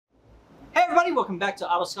everybody, welcome back to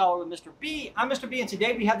Auto Scholar with Mr. B. I'm Mr. B, and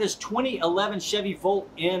today we have this 2011 Chevy Volt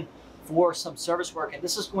in for some service work, and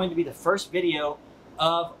this is going to be the first video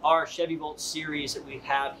of our Chevy Volt series that we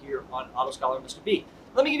have here on Auto Scholar with Mr. B.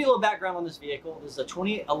 Let me give you a little background on this vehicle. This is a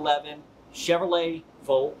 2011 Chevrolet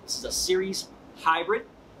Volt. This is a series hybrid,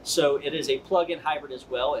 so it is a plug-in hybrid as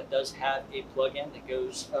well. It does have a plug-in that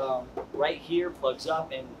goes right here, plugs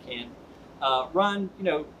up, and can run,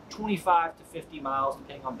 25 to 50 miles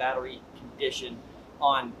depending on battery condition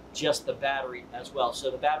on just the battery as well.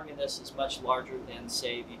 So the battery in this is much larger than,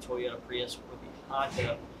 say, the Toyota Prius or the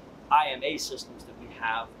Honda IMA systems that we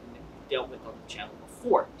have and that we've dealt with on the channel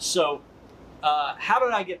before. So how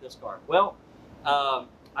did I get this car? Well,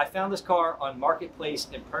 I found this car on Marketplace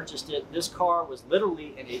and purchased it. This car was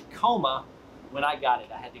literally in a coma when I got it.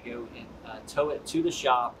 I had to go and tow it to the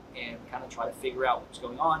shop and kind of try to figure out what was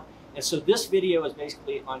going on. And so this video is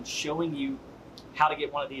basically on showing you how to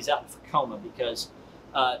get one of these out of a coma, because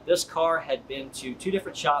this car had been to 2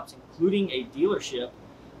 different shops, including a dealership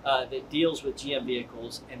that deals with GM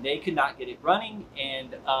vehicles, and they could not get it running.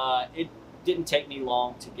 And it didn't take me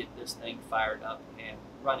long to get this thing fired up and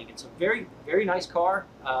running. It's a very, very nice car.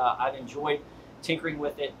 I've enjoyed tinkering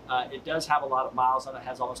with it. It does have a lot of miles on it. It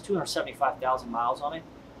has almost 275,000 miles on it.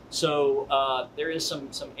 So there is some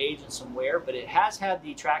age and some wear, but it has had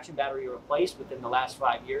the traction battery replaced within the last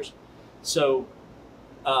 5 years. So,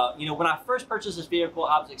 when I first purchased this vehicle,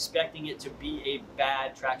 I was expecting it to be a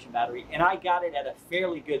bad traction battery, and I got it at a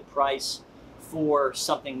fairly good price for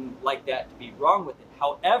something like that to be wrong with it.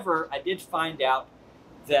 However, I did find out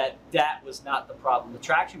that that was not the problem. The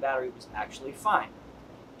traction battery was actually fine.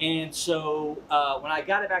 And so when I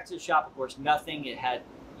got it back to the shop, of course, nothing. It had,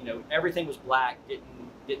 everything was black,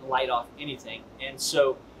 didn't light off anything. And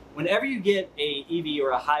so whenever you get a EV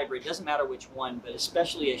or a hybrid, doesn't matter which one, but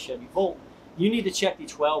especially a Chevy Volt, you need to check the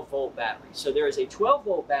 12-volt battery. So there is a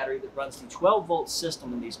 12-volt battery that runs the 12-volt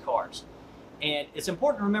system in these cars. And it's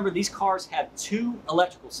important to remember these cars have 2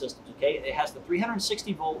 electrical systems, okay? It has the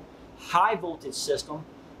 360-volt high voltage system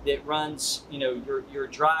that runs, your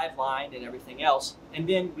drive line and everything else. And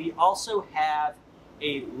then we also have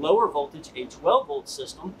a lower voltage, a 12-volt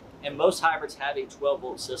system, and most hybrids have a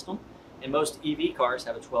 12-volt system, and most EV cars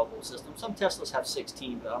have a 12-volt system. Some Teslas have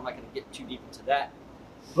 16, but I'm not going to get too deep into that.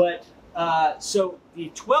 But so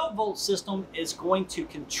the 12-volt system is going to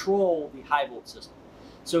control the high-volt system.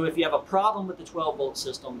 So if you have a problem with the 12-volt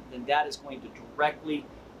system, then that is going to directly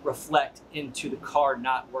reflect into the car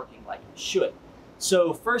not working like it should.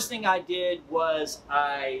 So first thing I did was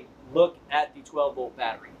I looked at the 12-volt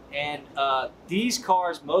battery. And these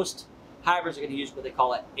cars, most hybrids are going to use what they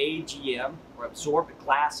call an AGM, or absorbed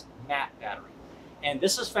glass matte battery. And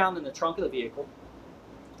this is found in the trunk of the vehicle.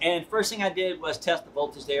 And first thing I did was test the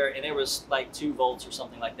voltage there, and it was like 2 volts or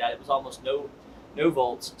something like that. It was almost no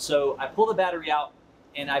volts. So I pulled the battery out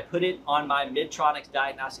and I put it on my Midtronics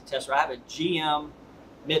diagnostic tester. I have a GM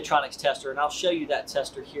Midtronics tester, and I'll show you that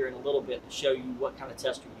tester here in a little bit to show you what kind of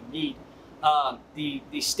tester you need.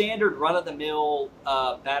 The standard run-of-the-mill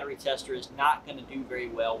battery tester is not going to do very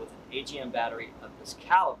well with an AGM battery of this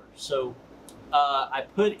caliber. So I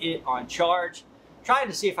put it on charge, trying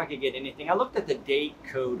to see if I could get anything. I looked at the date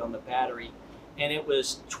code on the battery, and it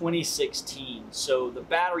was 2016. So the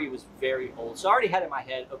battery was very old. So I already had in my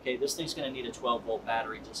head, okay, this thing's going to need a 12-volt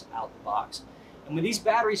battery just out the box. And when these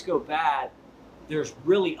batteries go bad, there's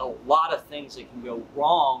really a lot of things that can go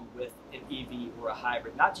wrong with an EV or a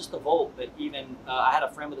hybrid. Not just the Volt, but even I had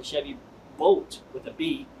a friend with a Chevy Volt with a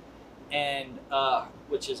B, and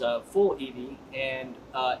which is a full EV, and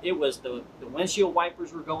it was the windshield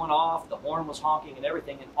wipers were going off, the horn was honking and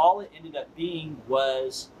everything, and all it ended up being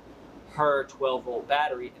was her 12-volt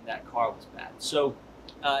battery, and that car was bad. So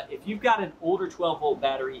if you've got an older 12-volt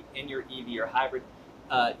battery in your EV or hybrid,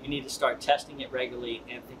 you need to start testing it regularly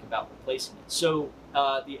and think about replacing it. So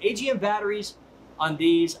the AGM batteries on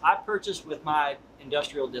these, I purchased with my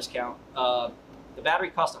industrial discount. The battery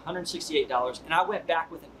cost $168, and I went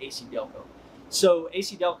back with an AC Delco. So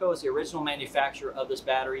AC Delco is the original manufacturer of this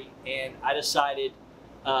battery, and I decided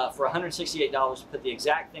for $168 to put the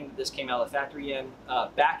exact thing that this came out of the factory in,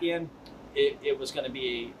 back in. It was going to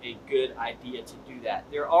be a good idea to do that.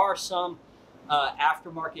 There are some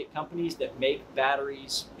aftermarket companies that make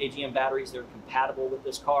batteries, AGM batteries, they're compatible with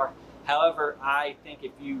this car. However, I think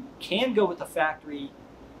if you can go with the factory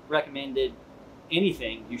recommended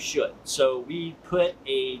anything, you should. So we put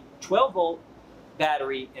a 12-volt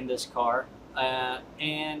battery in this car,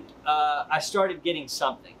 and I started getting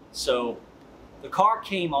something. So the car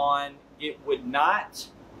came on, it would not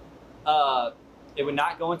go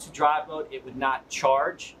into drive mode, it would not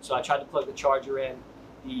charge. So I tried to plug the charger in.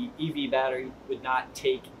 the EV battery would not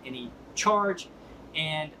take any charge.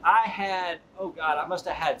 And I had, oh God, I must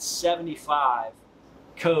have had 75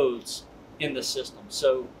 codes in the system.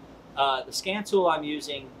 So the scan tool I'm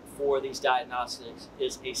using for these diagnostics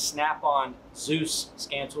is a Snap-on Zeus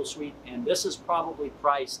scan tool suite, and this is probably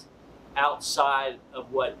priced outside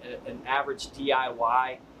of what an average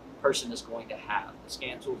DIY person is going to have. The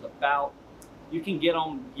scan tool is about, you can get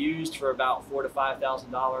them used for about $4,000 to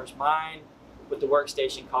 $5,000. Mine with the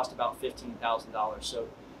workstation cost about $15,000. So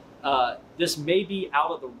this may be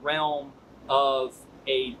out of the realm of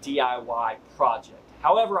a DIY project.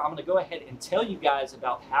 However, I'm going to go ahead and tell you guys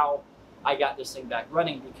about how I got this thing back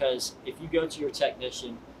running, because if you go to your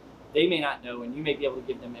technician, they may not know, and you may be able to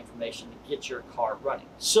give them information to get your car running.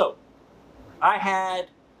 So I had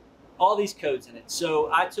all these codes in it.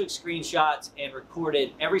 So I took screenshots and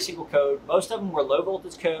recorded every single code. Most of them were low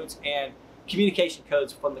voltage codes and communication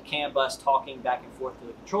codes from the CAN bus talking back and forth to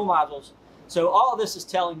the control modules. So all of this is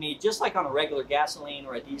telling me, just like on a regular gasoline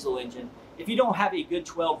or a diesel engine, if you don't have a good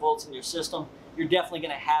 12 volts in your system, you're definitely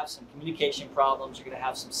going to have some communication problems. You're going to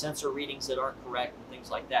have some sensor readings that aren't correct and things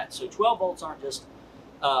like that. So 12 volts aren't just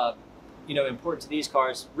important to these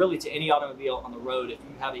cars, really to any automobile on the road. If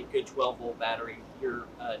you have a good 12 volt battery, you're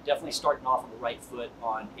definitely starting off on the right foot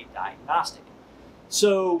on a diagnostic.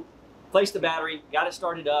 So placed the battery, got it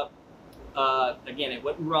started up. Again, it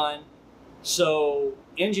wouldn't run. So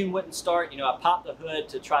engine wouldn't start. I popped the hood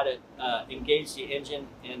to try to engage the engine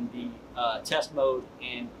in the test mode,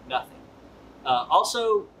 and nothing.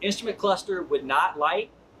 Also, instrument cluster would not light.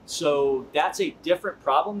 So that's a different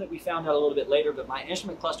problem that we found out a little bit later, but my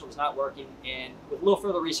instrument cluster was not working. And with a little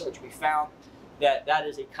further research, we found that that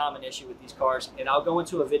is a common issue with these cars. And I'll go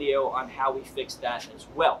into a video on how we fixed that as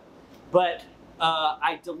well. But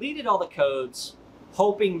I deleted all the codes,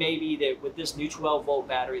 hoping maybe that with this new 12 volt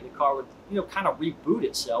battery, the car would, kind of reboot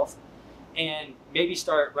itself and maybe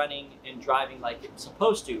start running and driving like it was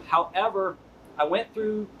supposed to. However, I went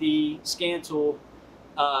through the scan tool,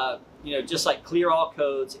 just like clear all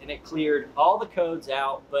codes, and it cleared all the codes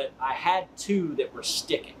out, but I had two that were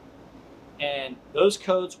sticking. And those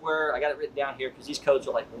codes were, I got it written down here because these codes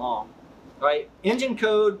are like long, right? Engine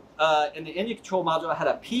code in the engine control module, I had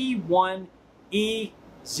a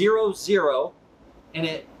P1E00,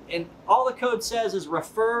 and all the code says is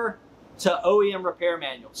refer to OEM repair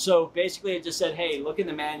manual. So basically it just said, hey, look in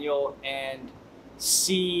the manual and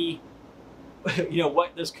see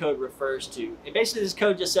what this code refers to. And basically this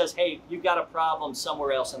code just says, hey, you've got a problem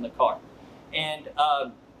somewhere else in the car. And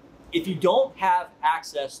if you don't have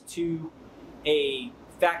access to a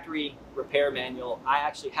factory repair manual, I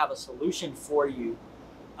actually have a solution for you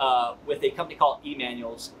with a company called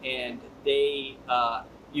E-Manuals, and they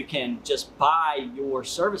you can just buy your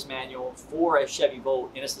service manual for a Chevy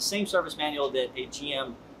Volt, and it's the same service manual that a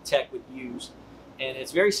GM tech would use. And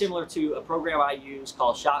it's very similar to a program I use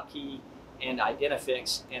called ShopKey and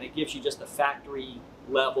Identifix, and it gives you just the factory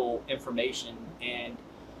level information. And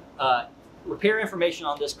repair information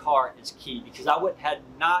on this car is key, because I would have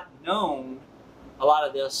not known a lot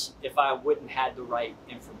of this if I wouldn't had the right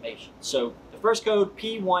information. So the first code,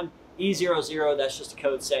 P1E00, that's just a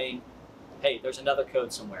code saying, hey, there's another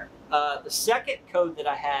code somewhere. The second code that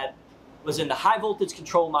I had was in the high voltage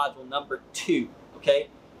control module number 2, okay?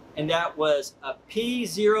 And that was a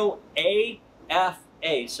P0AFA,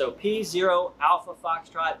 so P0AFA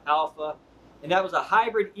Foxtrot Alpha, and that was a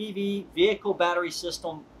hybrid EV vehicle battery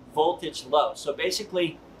system voltage low. So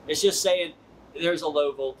basically, it's just saying there's a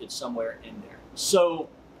low voltage somewhere in there. So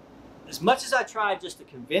as much as I tried just to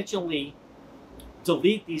conventionally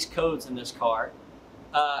delete these codes in this car,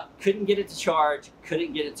 couldn't get it to charge,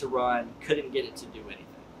 couldn't get it to run, couldn't get it to do anything.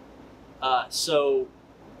 So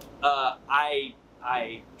I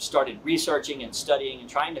started researching and studying and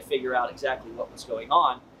trying to figure out exactly what was going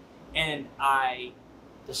on. And I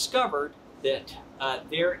discovered that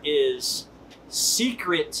there is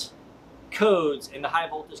secret codes in the high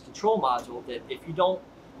voltage control module that if you don't,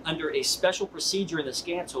 under a special procedure in the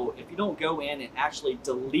scan tool, if you don't go in and actually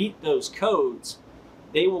delete those codes,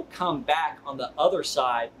 they will come back on the other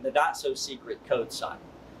side, the not so secret code side.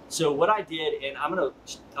 So what I did, and I'm gonna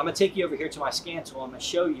take you over here to my scan tool. I'm gonna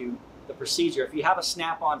show you the procedure. If you have a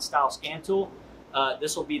Snap-on style scan tool,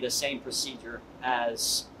 this will be the same procedure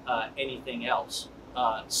as anything else.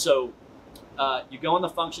 You go in the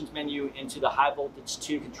functions menu into the high voltage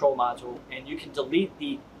 2 control module, and you can delete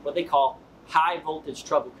what they call high voltage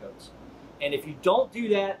trouble codes. And if you don't do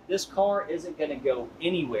that, this car isn't going to go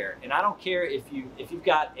anywhere. And I don't care if you've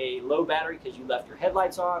got a low battery because you left your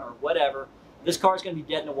headlights on or whatever. This car is going to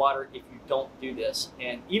be dead in the water if you don't do this.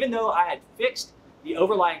 And even though I had fixed the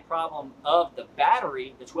overlying problem of the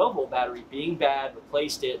battery, the 12-volt battery being bad,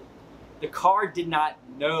 replaced it. The car did not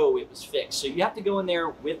know it was fixed. So you have to go in there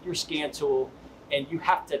with your scan tool and you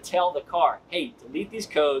have to tell the car, hey, delete these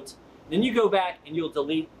codes. Then you go back and you'll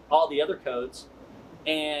delete all the other codes,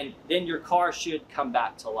 and then your car should come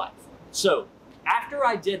back to life. So after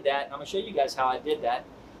I did that, and I'm gonna show you guys how I did that,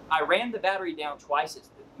 I ran the battery down twice.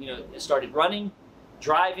 It started running,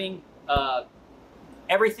 driving,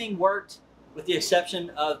 everything worked with the exception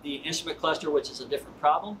of the instrument cluster, which is a different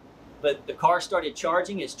problem. But the car started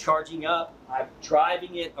charging, it's charging up. I'm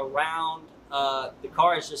driving it around. The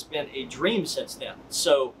car has just been a dream since then.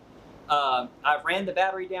 So I've ran the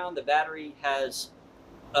battery down. The battery has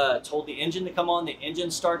told the engine to come on. The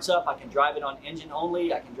engine starts up. I can drive it on engine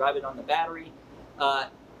only. I can drive it on the battery.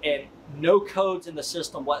 And no codes in the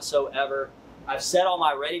system whatsoever. I've set all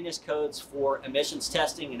my readiness codes for emissions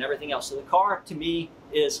testing and everything else. So the car, to me,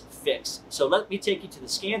 is fixed. So let me take you to the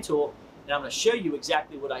scan tool, and I'm going to show you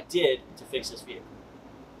exactly what I did to fix this vehicle.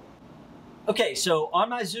 Okay, so on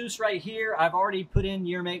my Zeus right here, I've already put in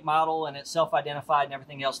year, make, model, and it's self-identified and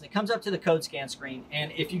everything else. And it comes up to the code scan screen.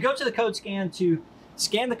 And if you go to the code scan to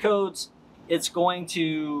scan the codes, it's going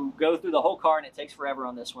to go through the whole car, and it takes forever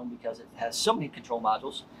on this one because it has so many control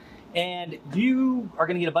modules. And you are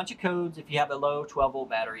going to get a bunch of codes if you have a low 12-volt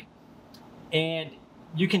battery. And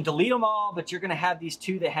you can delete them all, but you're going to have these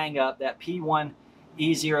two that hang up, that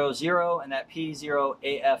P1E00 and that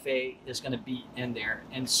P0AFA is going to be in there.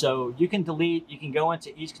 And so you can delete, you can go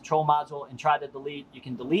into each control module and try to delete. You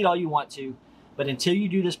can delete all you want to, but until you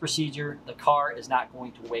do this procedure, the car is not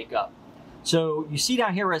going to wake up. So you see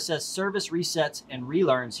down here where it says service resets and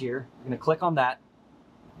relearns here. You're going to click on that.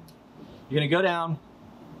 You're going to go down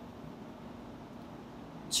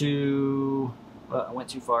to, I went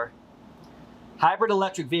too far. Hybrid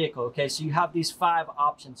electric vehicle. Okay, so you have these 5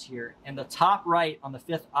 options here. And the top right on the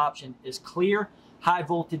 5th option is clear high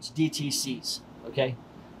voltage DTCs. Okay,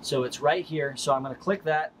 so it's right here. So I'm going to click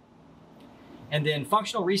that. And then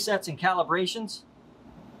functional resets and calibrations.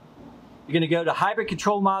 You're going to go to hybrid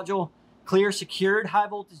control module, clear secured high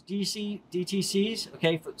voltage DTCs.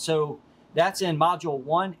 Okay, so that's in module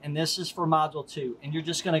 1, and this is for module 2. And you're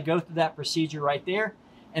just going to go through that procedure right there.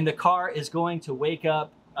 And the car is going to wake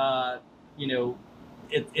up.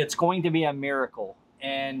 It's going to be a miracle,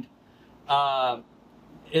 and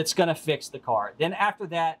it's going to fix the car. Then after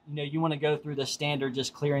that, you want to go through the standard,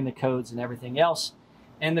 just clearing the codes and everything else,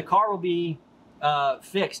 and the car will be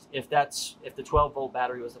fixed if the 12-volt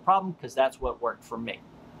battery was the problem, because that's what worked for me.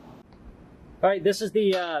 All right, this is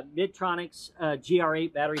the Midtronics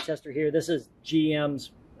GR8 battery tester here. This is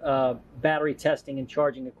GM's battery testing and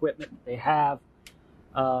charging equipment they have.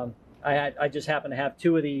 I just happen to have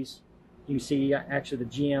 2 of these. You can see actually the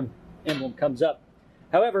GM emblem comes up.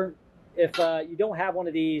 However, if you don't have one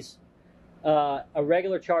of these, a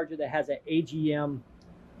regular charger that has an AGM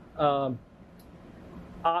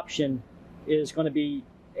option is going to be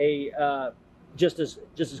just as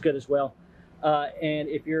good as well. And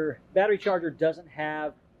if your battery charger doesn't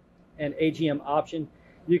have an AGM option,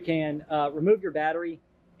 you can remove your battery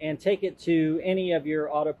and take it to any of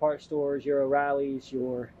your auto parts stores, your O'Reilly's,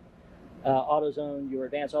 your AutoZone, your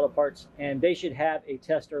Advanced Auto Parts, and they should have a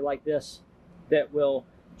tester like this that will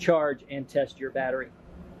charge and test your battery.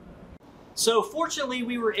 So fortunately,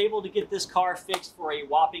 we were able to get this car fixed for a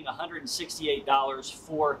whopping $168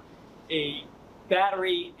 for a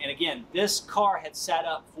battery. And again, this car had sat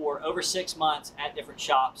up for over 6 months at different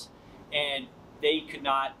shops, and they could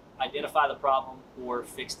not identify the problem or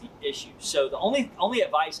fix the issue. So the only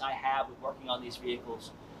advice I have with working on these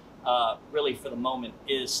vehicles really for the moment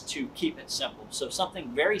is to keep it simple. So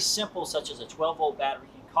something very simple such as a 12-volt battery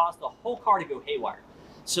can cause the whole car to go haywire.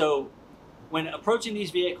 So when approaching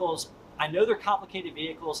these vehicles, I know they're complicated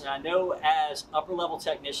vehicles, and I know as upper level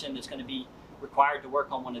technician that's going to be required to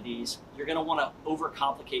work on one of these, you're going to want to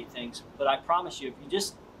overcomplicate things. But I promise you, if you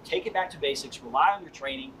just take it back to basics, rely on your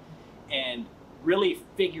training, and really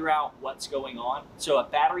figure out what's going on. So a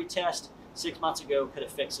battery test 6 months ago could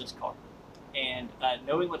have fixed this car. And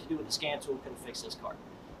knowing what to do with the scan tool could have fixed this car.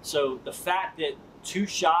 So the fact that 2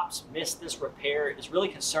 shops missed this repair is really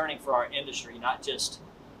concerning for our industry, not just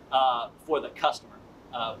for the customer.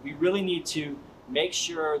 We really need to make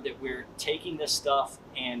sure that we're taking this stuff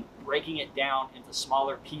and breaking it down into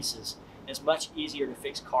smaller pieces. It's much easier to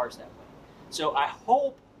fix cars that way. So I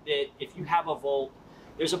hope that if you have a Volt,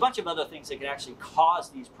 there's a bunch of other things that can actually cause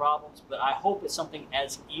these problems, but I hope it's something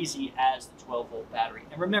as easy as the 12-volt battery.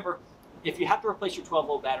 And remember, if you have to replace your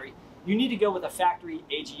 12-volt battery, you need to go with a factory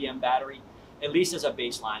AGM battery, at least as a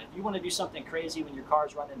baseline. If you want to do something crazy when your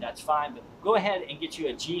car's running, that's fine, but go ahead and get you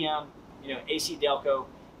a GM AC Delco,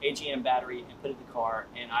 AGM battery, and put it in the car.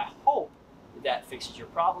 And I hope that fixes your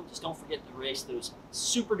problem. Just don't forget to erase those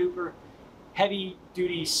super duper heavy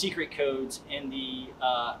duty secret codes in the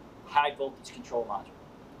high voltage control module.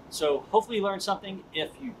 So hopefully you learned something. If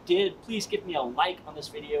you did, please give me a like on this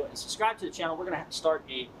video and subscribe to the channel. We're going to start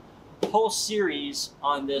a whole series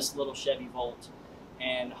on this little Chevy Volt,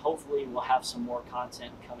 and hopefully we'll have some more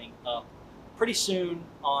content coming up pretty soon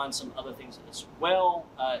on some other things as well,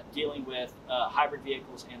 dealing with hybrid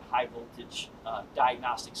vehicles and high voltage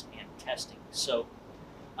diagnostics and testing. So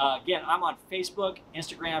again, I'm on Facebook,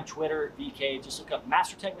 Instagram, Twitter, VK. Just look up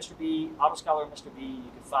Master Tech Mr. B, Auto Scholar Mr. B.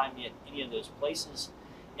 You can find me at any of those places.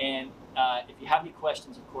 And if you have any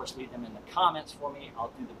questions, of course, leave them in the comments for me.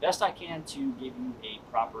 I'll do the best I can to give you a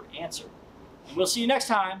proper answer. And we'll see you next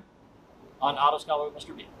time on Auto Scholar with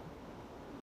Mr. B.